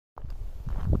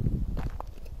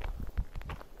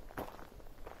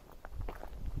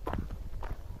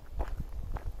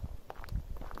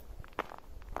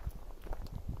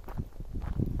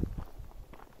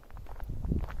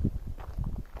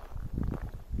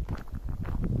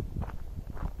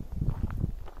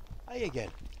Hi again.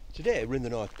 Today we're in the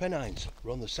North Pennines.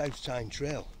 We're on the South Tyne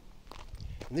Trail.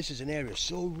 And this is an area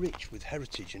so rich with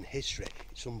heritage and history,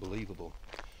 it's unbelievable.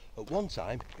 At one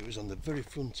time it was on the very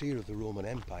frontier of the Roman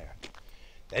Empire.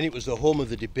 Then it was the home of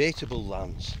the debatable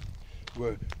lands,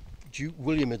 where Duke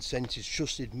William had sent his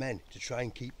trusted men to try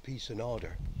and keep peace and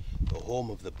order, the home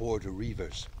of the border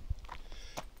reivers.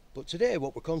 But today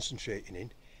what we're concentrating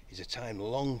in is a time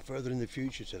long further in the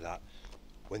future to that,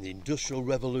 when the Industrial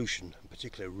Revolution, and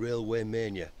particularly railway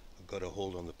mania, got a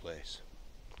hold on the place.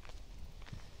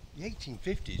 The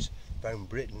 1850s found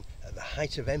Britain at the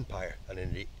height of empire and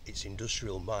in its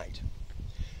industrial might.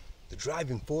 The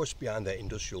driving force behind that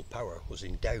industrial power was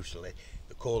undoubtedly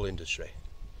the coal industry.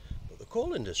 But the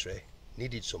coal industry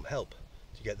needed some help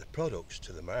to get the products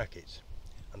to the markets,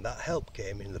 and that help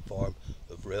came in the form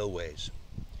of railways.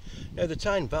 Now the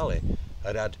Tyne Valley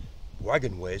had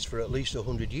wagonways for at least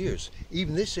 100 years.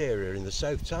 Even this area in the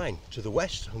South Tyne, to the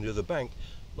west on the other bank,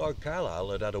 Lord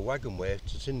Carlisle had a wagonway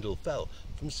to Tyndall Fell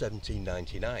from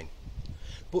 1799.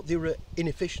 But they were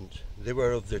inefficient, they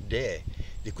were of their day.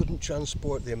 They couldn't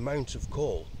transport the amount of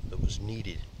coal that was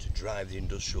needed to drive the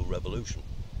Industrial Revolution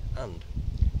and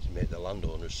to make the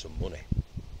landowners some money.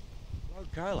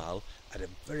 Lord Carlisle had a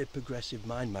very progressive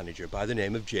mine manager by the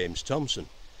name of James Thompson.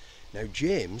 Now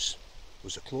James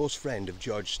was a close friend of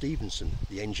George Stephenson,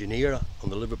 the engineer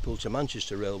on the Liverpool to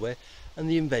Manchester Railway and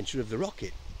the inventor of the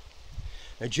rocket.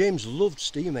 Now James loved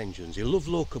steam engines, he loved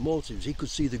locomotives, he could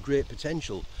see the great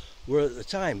potential, where at the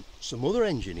time some other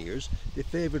engineers, they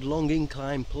favoured long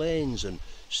incline planes and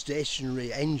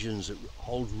stationary engines that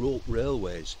hauled rope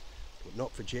railways, but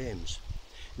not for James.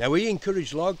 Now he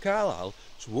encouraged Lord Carlisle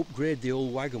to upgrade the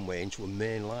old wagonway into a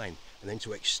main line, and then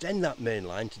to extend that main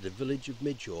line to the village of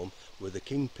Midgehome where the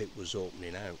King Pit was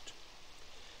opening out.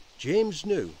 James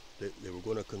knew that they were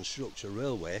going to construct a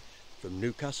railway from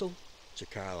Newcastle to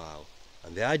Carlisle,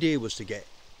 and the idea was to get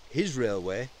his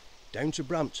railway down to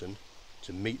Brampton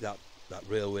to meet that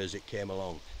railway as it came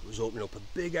along. It was opening up a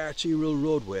big arterial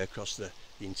roadway across the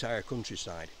entire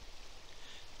countryside.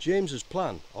 James's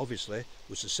plan, obviously,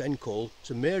 was to send coal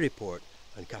to Maryport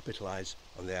and capitalise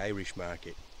on the Irish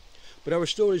market. But our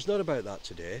story is not about that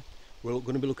today. We're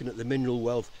going to be looking at the mineral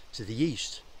wealth to the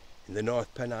east, in the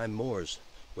North Pennine moors,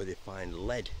 where they find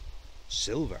lead,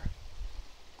 silver,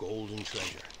 gold and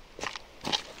treasure.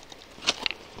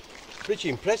 Pretty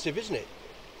impressive, isn't it?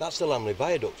 That's the Lambley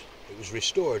Viaduct. It was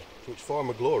restored to its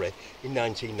former glory in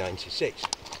 1996.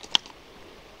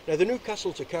 Now the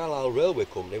Newcastle to Carlisle Railway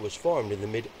Company was formed in the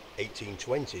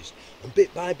mid-1820s, and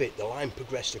bit by bit the line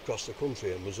progressed across the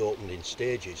country and was opened in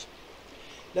stages.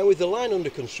 Now with the line under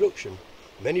construction,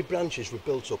 many branches were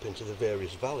built up into the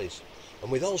various valleys,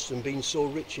 and with Alston being so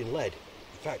rich in lead,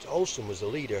 in fact Alston was the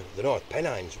leader, the North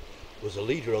Pennines was the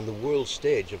leader on the world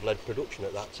stage of lead production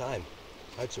at that time.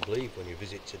 Hard to believe when you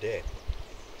visit today.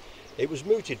 It was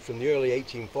mooted from the early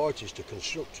 1840s to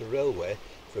construct a railway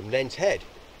from Nent Head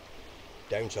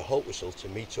down to Haltwhistle to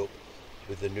meet up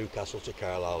with the Newcastle to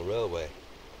Carlisle Railway.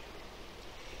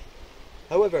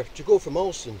 However, to go from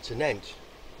Alston to Nent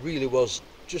really was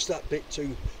just that bit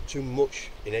too much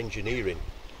in engineering.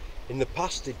 In the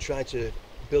past they'd tried to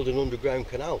build an underground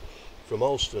canal from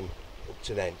Alston up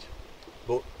to Nent,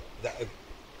 but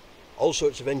all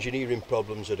sorts of engineering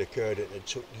problems had occurred and it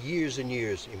took years and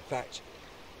years. In fact,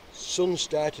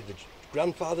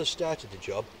 grandfathers started the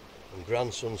job and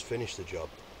grandsons finished the job.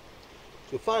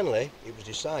 So finally it was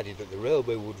decided that the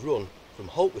railway would run from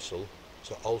Haltwhistle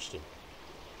to Alston.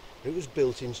 It was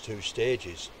built in 2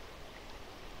 stages.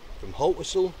 From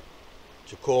Haltwhistle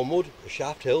to Cornwood, a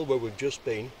shaft hill where we've just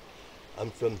been,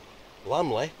 and from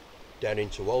Lambley down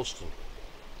into Alston.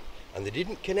 And they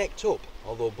didn't connect up,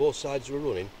 although both sides were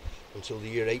running, until the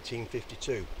year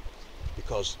 1852,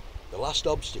 because the last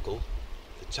obstacle,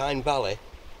 the Tyne Valley,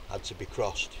 had to be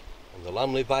crossed, and the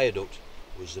Lambley Viaduct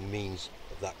was the means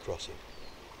of that crossing.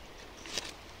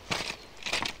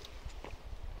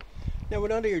 Now we're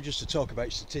not here just to talk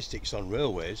about statistics on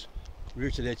railways, we're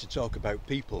here today to talk about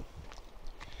people.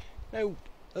 Now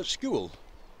at school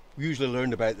we usually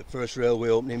learned about the first railway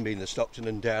opening being the Stockton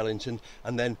and Darlington,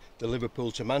 and then the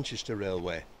Liverpool to Manchester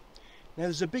Railway. Now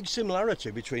there's a big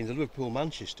similarity between the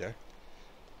Liverpool-Manchester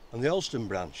and the Alston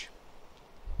Branch.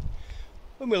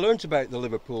 When we learnt about the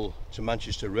Liverpool to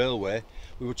Manchester Railway,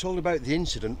 we were told about the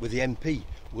incident with the MP,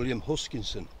 William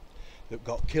Huskinson, that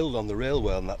got killed on the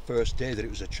railway on that first day, that it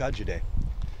was a tragedy.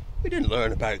 We didn't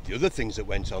learn about the other things that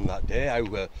went on that day,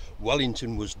 how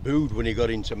Wellington was booed when he got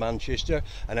into Manchester,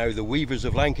 and how the weavers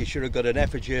of Lancashire had got an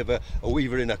effigy of a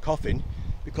weaver in a coffin,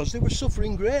 because they were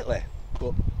suffering greatly.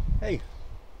 But hey,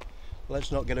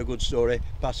 let's not get a good story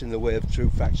pass in the way of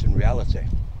true facts and reality.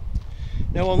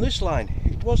 Now on this line,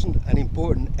 it wasn't an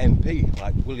important MP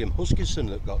like William Huskisson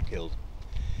that got killed.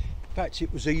 In fact,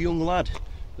 it was a young lad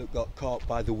that got caught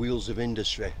by the wheels of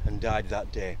industry and died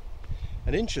that day.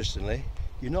 And interestingly,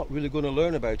 you're not really going to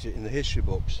learn about it in the history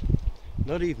books,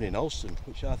 not even in Alston,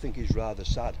 which I think is rather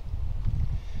sad.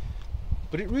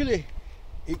 But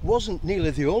it wasn't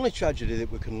nearly the only tragedy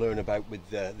that we can learn about with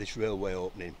this railway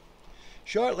opening.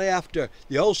 Shortly after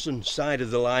the Alston side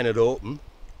of the line had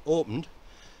opened,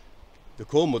 the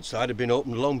Colmwood side had been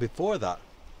opened long before that.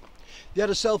 They had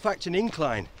a self-acting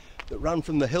incline that ran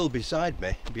from the hill behind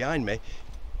me,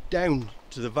 down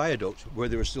to the viaduct where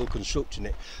they were still constructing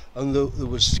it, and there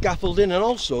was scaffolding, and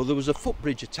also there was a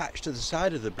footbridge attached to the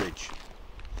side of the bridge.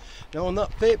 Now on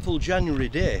that fateful January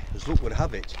day, as luck would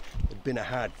have it, there'd been a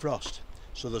hard frost,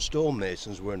 so the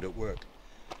stonemasons weren't at work,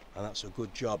 and that's a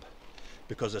good job,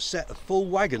 because a set of full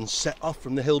wagons set off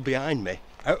from the hill behind me,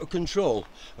 out of control,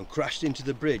 and crashed into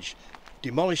the bridge,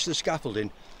 demolished the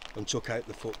scaffolding and took out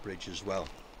the footbridge as well.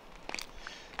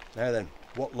 Now then,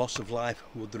 what loss of life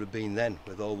would there have been then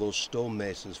with all those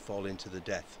stonemasons falling to the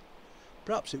death?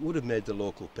 Perhaps it would have made the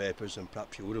local papers, and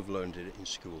perhaps you would have learned it in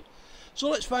school. So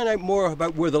let's find out more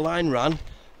about where the line ran,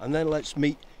 and then let's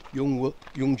meet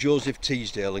young Joseph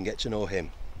Teasdale and get to know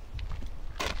him.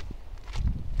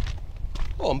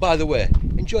 Oh, and by the way,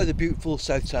 enjoy the beautiful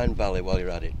South Tyne Valley while you're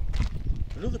at it.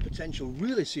 Another potential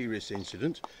really serious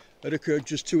incident had occurred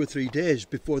just 2 or 3 days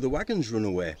before the wagons run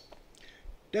away.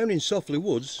 Down in Softley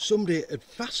Woods, somebody had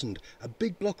fastened a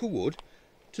big block of wood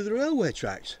to the railway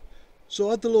tracks. So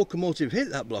had the locomotive hit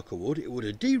that block of wood, it would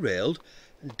have derailed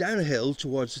and down a hill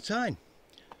towards the Tyne.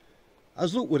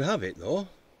 As luck would have it though,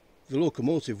 the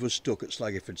locomotive was stuck at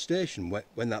Slaggyford station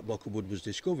when that block of wood was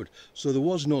discovered, so there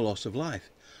was no loss of life.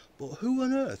 But who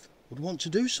on earth would want to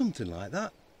do something like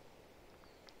that?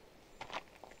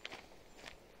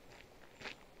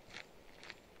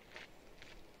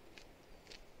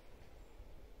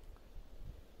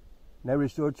 Now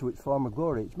restored to its former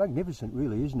glory, it's magnificent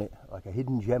really, isn't it? Like a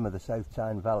hidden gem of the South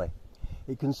Tyne Valley.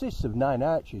 It consists of 9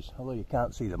 arches, although you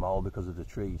can't see them all because of the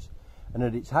trees. And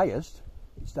at its highest,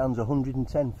 it stands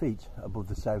 110 feet above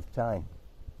the South Tyne.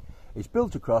 It's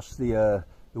built across the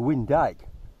Wyn Dyke.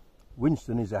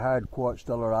 Winston is a hard quartz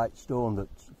dolerite stone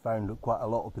that's found quite a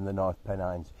lot up in the North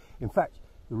Pennines. In fact,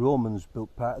 the Romans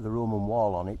built part of the Roman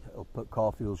wall on it up at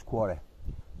Caulfield's Quarry.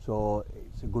 So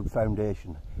it's a good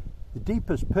foundation. The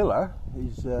deepest pillar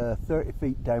is 30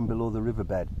 feet down below the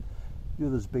riverbed. The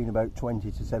other's been about 20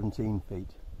 to 17 feet.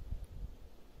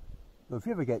 So if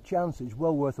you ever get a chance, it's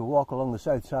well worth a walk along the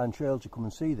South Tyne Trail to come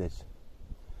and see this.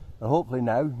 And hopefully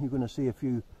now you're going to see a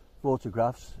few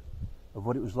photographs of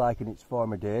what it was like in its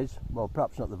former days. Well,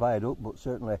 perhaps not the viaduct, but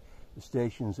certainly the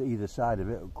stations either side of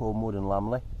it at Colmwood and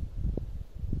Lambley,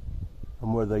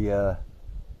 and where the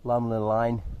Lambley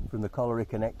line from the colliery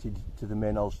connected to the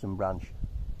main Alston Branch.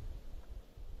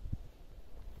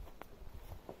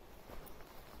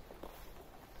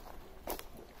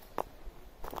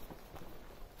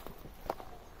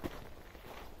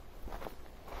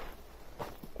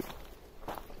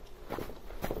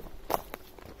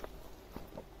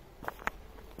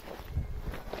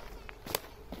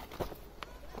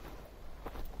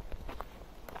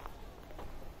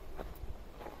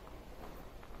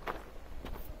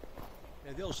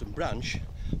 The Alston Branch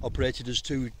operated as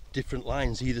 2 different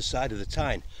lines either side of the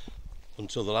Tyne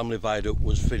until the Lambley viaduct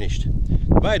was finished.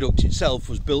 The viaduct itself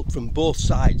was built from both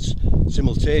sides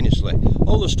simultaneously.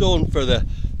 All the stone for the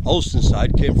Alston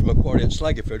side came from a quarry at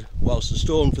Slaggyford, whilst the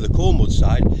stone for the Colmwood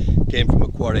side came from a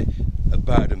quarry at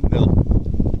Bardon Mill.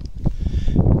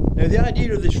 Now the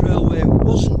idea of this railway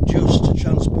wasn't just to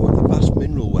transport the vast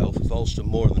mineral wealth of Alston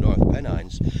Moor and the North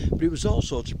Pennines, but it was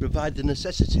also to provide the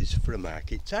necessities for a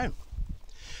market town.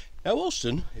 Now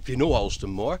Alston, if you know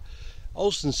Alston Moor,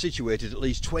 Alston's situated at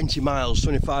least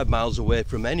 25 miles away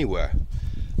from anywhere.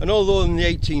 And although in the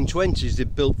 1820s they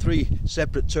built 3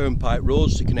 separate turnpike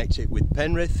roads to connect it with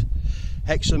Penrith,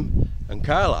 Hexham and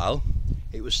Carlisle,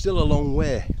 it was still a long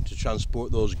way to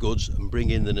transport those goods and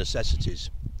bring in the necessities.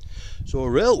 So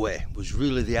a railway was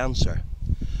really the answer.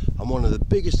 And one of the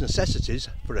biggest necessities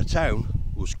for a town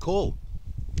was coal.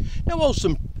 Now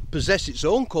Alston possessed its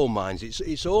own coal mines,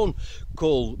 its own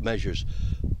coal measures,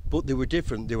 but they were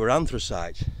different. They were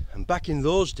anthracite, and back in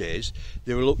those days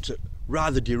they were looked at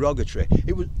rather derogatory.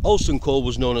 Alston coal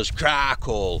was known as craw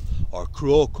coal or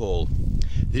crow coal.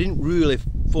 They didn't really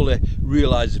fully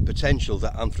realise the potential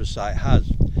that anthracite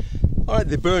has. Alright,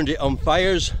 they burned it on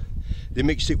fires, they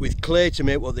mixed it with clay to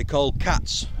make what they called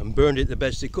cats and burned it the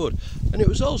best they could, and it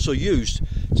was also used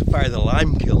to fire the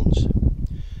lime kilns.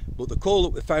 But the coal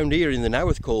that we found here in the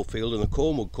Naworth coalfield and the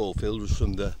Cornwood coalfield was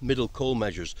from the middle coal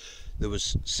measures. There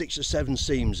was 6 or 7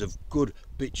 seams of good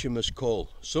bituminous coal,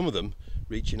 some of them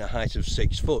reaching a height of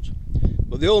 6 foot.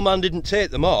 But the old man didn't take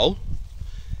them all.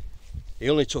 He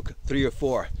only took 3 or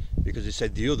 4 because he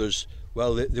said the others,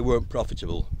 well, they weren't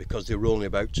profitable because they were only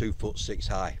about 2 foot 6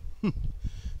 high.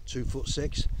 2 foot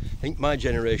 6? I think my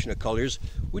generation of colliers,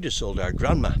 we just sold our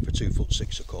grandma for 2 foot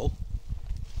 6 of coal.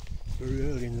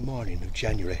 Very early in the morning of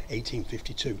January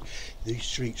 1852, these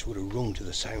streets would have rung to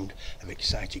the sound of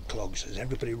excited clogs as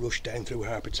everybody rushed down through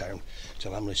Harbour Town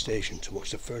to Lambley station to watch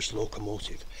the first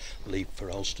locomotive leave for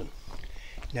Alston.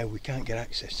 Now, we can't get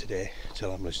access today to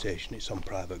Lambley station, it's on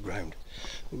private ground,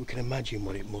 but we can imagine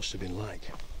what it must have been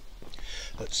like.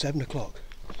 At 7 o'clock,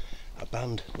 a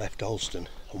band left Alston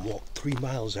and walked 3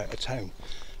 miles out of town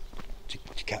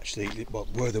to catch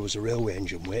where there was a railway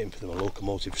engine waiting for them, a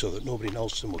locomotive, so that nobody in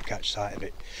Alston would catch sight of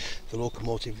it. The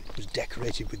locomotive was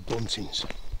decorated with buntings,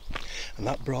 and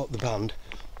that brought the band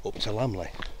up to Lambley.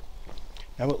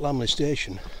 Now at Lambley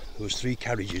station there was 3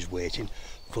 carriages waiting,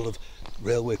 full of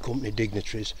railway company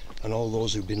dignitaries and all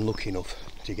those who'd been lucky enough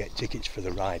to get tickets for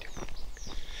the ride.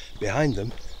 Behind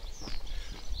them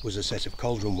was a set of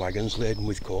cauldron wagons laden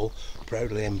with coal,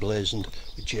 proudly emblazoned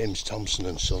with James Thompson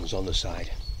and Sons on the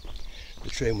side. The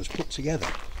train was put together,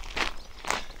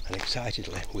 and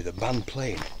excitedly, with a band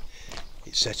playing,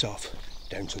 it set off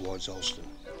down towards Alston.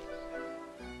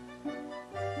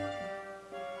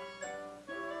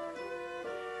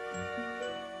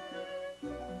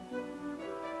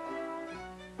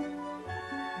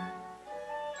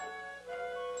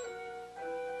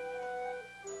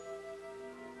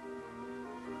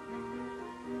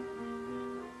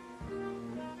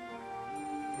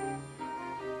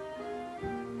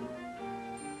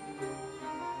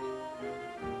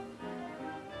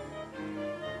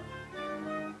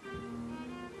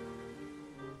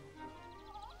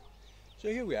 So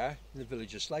here we are in the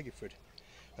village of Slaggyford,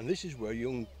 and this is where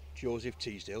young Joseph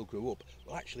Teasdale grew up.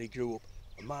 Well, actually he grew up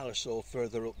a mile or so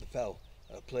further up the fell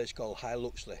at a place called High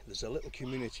Luxley. There's a little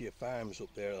community of farms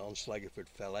up there on Slaggyford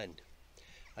Fell End.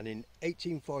 And in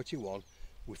 1841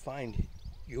 we find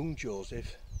young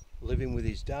Joseph living with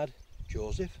his dad,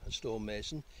 Joseph, a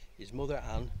stonemason, his mother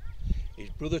Anne, his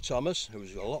brother Thomas, who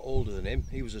was a lot older than him,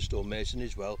 he was a stonemason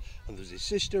as well, and there's his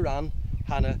sister Anne,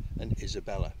 Hannah and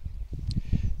Isabella.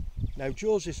 Now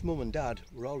Joseph's mum and dad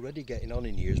were already getting on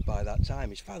in years by that time.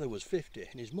 His father was 50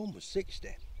 and his mum was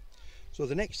 60. So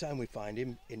the next time we find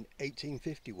him in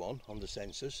 1851 on the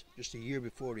census, just a year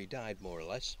before he died more or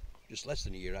less, just less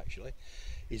than a year actually,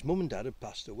 his mum and dad had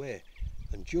passed away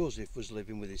and Joseph was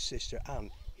living with his sister Anne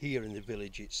here in the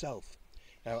village itself.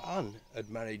 Now Anne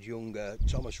had married young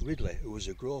Thomas Ridley, who was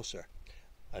a grocer,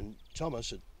 and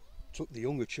Thomas had took the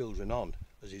younger children on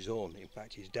as his own. In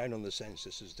fact, he's down on the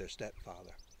census as their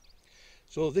stepfather.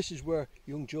 So this is where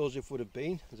young Joseph would have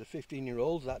been as a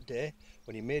 15-year-old that day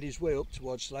when he made his way up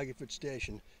towards Slaggyford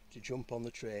station to jump on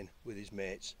the train with his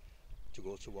mates to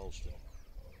go to Alston.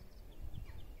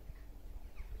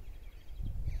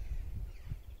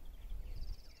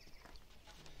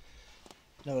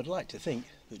 Now I'd like to think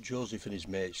that Joseph and his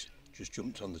mates just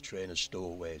jumped on the train as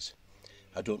stowaways.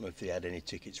 I don't know if they had any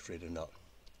tickets for it or not.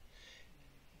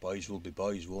 Boys will be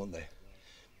boys, won't they?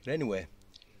 But anyway,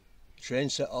 train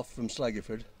set off from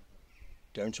Slaggyford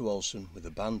down to Alston with the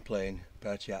band playing,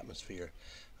 party atmosphere,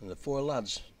 and the 4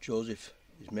 lads, Joseph,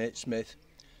 his mate Smith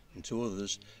and 2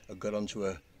 others, had got onto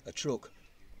a truck,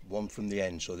 one from the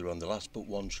end, so they were on the last but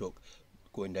one truck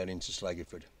going down into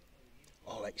Slaggyford.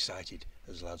 All excited,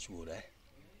 as lads would, eh?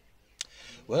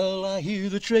 Well, I hear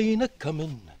the train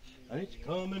a-comin', and it's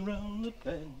coming round the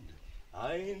bend.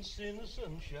 I ain't seen the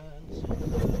sunshine.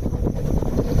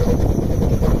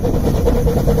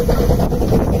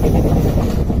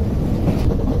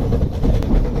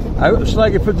 Out of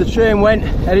Slaggyford the train went,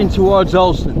 heading towards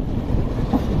Alston.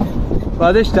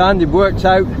 By this time they'd worked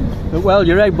out that, well,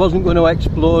 your egg wasn't going to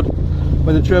explode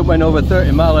when the train went over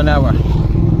 30 miles an hour.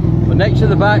 But next to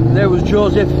the back there was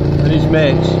Joseph and his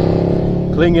mates,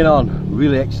 clinging on,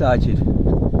 really excited.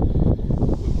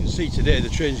 We can see today the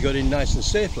train's got in nice and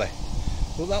safely.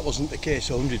 But that wasn't the case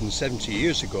 170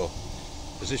 years ago,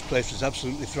 as this place was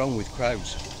absolutely thronged with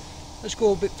crowds. Let's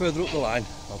go a bit further up the line,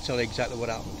 I'll tell you exactly what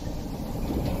happened.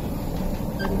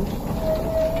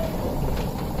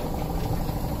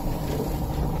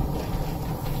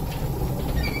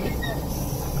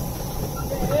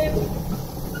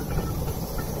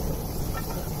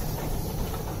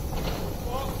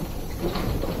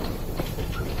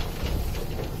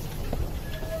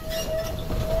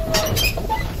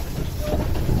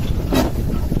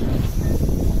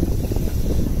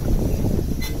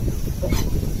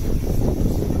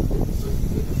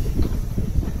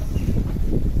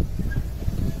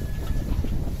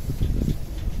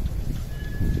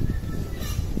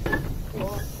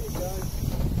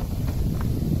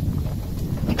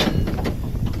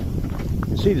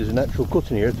 see there's a natural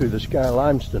cutting here through the sky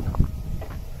limestone.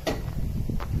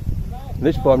 And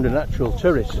this formed a natural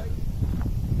terrace.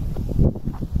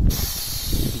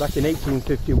 Back in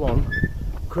 1851,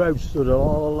 crowds stood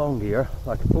all along here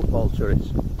like a football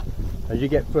terrace. As you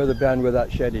get further down where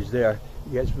that shed is there,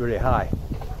 it gets very high.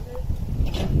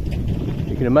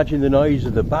 You can imagine the noise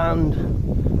of the band,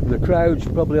 and the crowds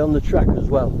probably on the track as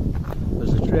well,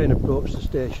 as the train approached the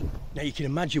station. Now you can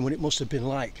imagine what it must have been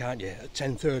like, can't you, at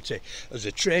 10:30, as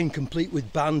the train complete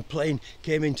with band playing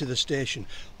came into the station.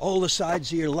 All the sides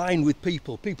here lined with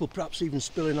people perhaps even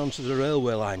spilling onto the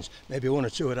railway lines. Maybe one or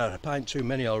two had had a pint too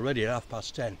many already at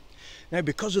 10:30. Now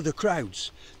because of the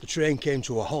crowds, the train came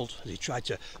to a halt as he tried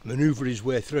to manoeuvre his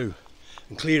way through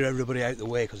and clear everybody out the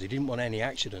way because he didn't want any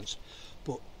accidents.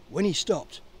 But when he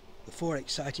stopped, the four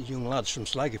excited young lads from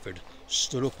Slaggyford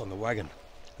stood up on the wagon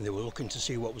and they were looking to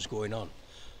see what was going on.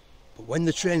 But when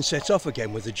the train set off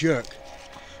again with a jerk,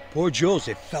 poor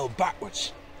Joseph fell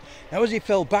backwards. Now as he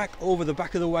fell back over the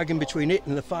back of the wagon between it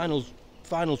and the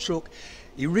final truck,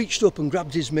 he reached up and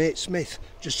grabbed his mate Smith,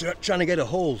 just trying to get a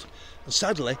hold, and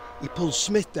sadly he pulled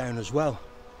Smith down as well.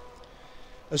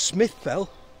 As Smith fell,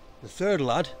 the third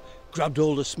lad grabbed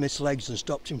hold of Smith's legs and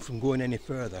stopped him from going any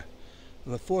further.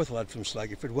 And the fourth lad from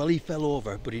Slaggyford, well, he fell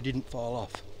over but he didn't fall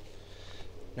off.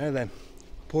 Now then,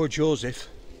 poor Joseph,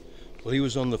 well, he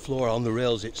was on the floor, on the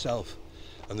rails itself,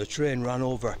 and the train ran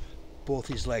over both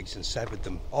his legs and severed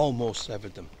them, almost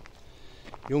severed them.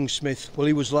 Young Smith, well,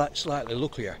 he was slightly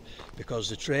luckier because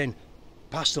the train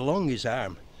passed along his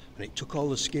arm and it took all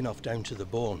the skin off down to the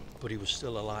bone, but he was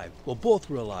still alive. Well,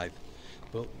 both were alive,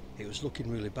 but it was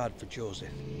looking really bad for Joseph.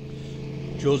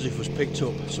 Joseph was picked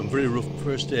up, some very rough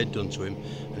first aid done to him,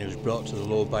 and he was brought to the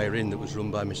Low Byre Inn that was run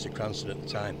by Mr. Cranston at the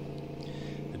time.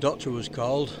 The doctor was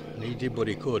called and he did what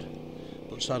he could.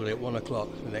 But sadly at 1 o'clock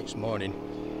the next morning,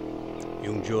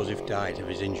 young Joseph died of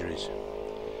his injuries.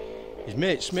 His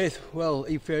mate Smith, well,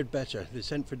 he fared better. They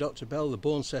sent for Dr. Bell, the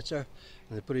bone setter,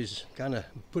 and they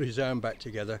put his arm back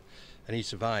together and he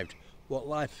survived. What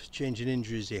life-changing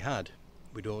injuries he had,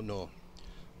 we don't know.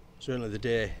 Certainly the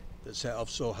day that set off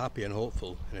so happy and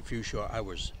hopeful in a few short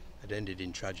hours had ended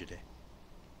in tragedy.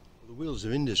 The wheels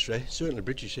of industry, certainly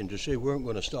British industry, weren't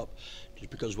going to stop just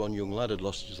because one young lad had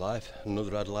lost his life and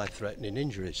another had life-threatening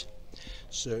injuries.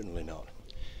 Certainly not.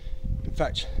 In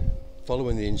fact,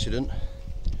 following the incident,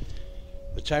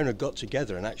 the town had got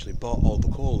together and actually bought all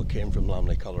the coal that came from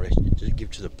Lambley colliery to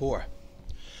give to the poor.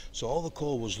 So all the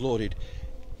coal was loaded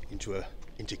into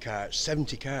carts,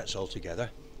 70 carts altogether,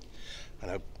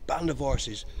 and a band of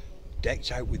horses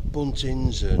decked out with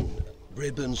buntings and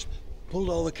ribbons pulled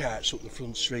all the carts up the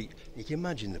front street. You can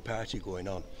imagine the party going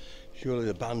on. Surely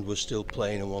the band was still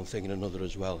playing and one thing and another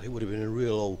as well. It would have been a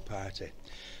real old party.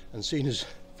 And seeing as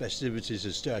festivities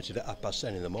had started at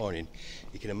 10:30 in the morning,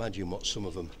 you can imagine what some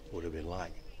of them would have been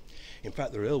like. In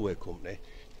fact, the railway company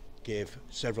gave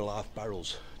several half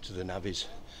barrels to the navvies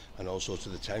and also to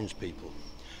the townspeople.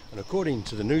 And according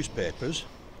to the newspapers,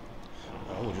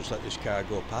 we'll just let this car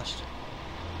go past.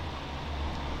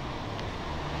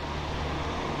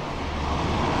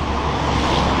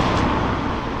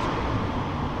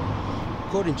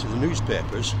 According to the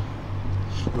newspapers,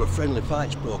 there were friendly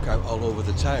fights broke out all over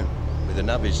the town with the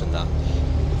navvies and that.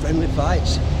 Friendly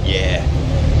fights? Yeah.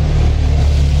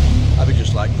 I'd be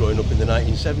just like growing up in the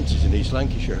 1970s in East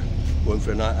Lancashire, going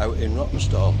for a night out in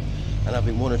Rottenstall and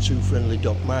having one or two friendly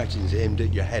Doc Martens aimed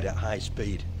at your head at high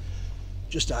speed.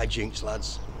 Just hijinks,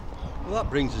 lads. Well, that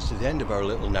brings us to the end of our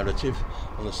little narrative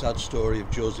on the sad story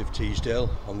of Joseph Teasdale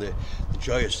on the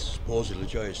supposedly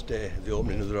joyous day of the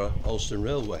opening of the Alston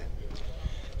Railway.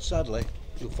 Sadly,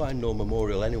 you'll find no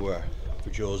memorial anywhere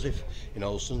for Joseph in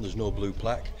Alston. There's no blue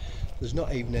plaque. There's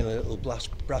not even any little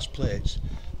brass plates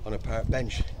on a park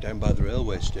bench down by the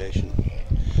railway station.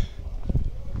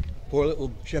 Poor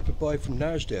little shepherd boy from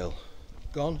Knaresdale,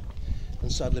 gone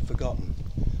and sadly forgotten.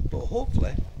 But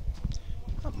hopefully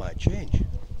that might change.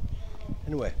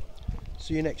 Anyway,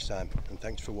 see you next time and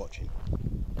thanks for watching.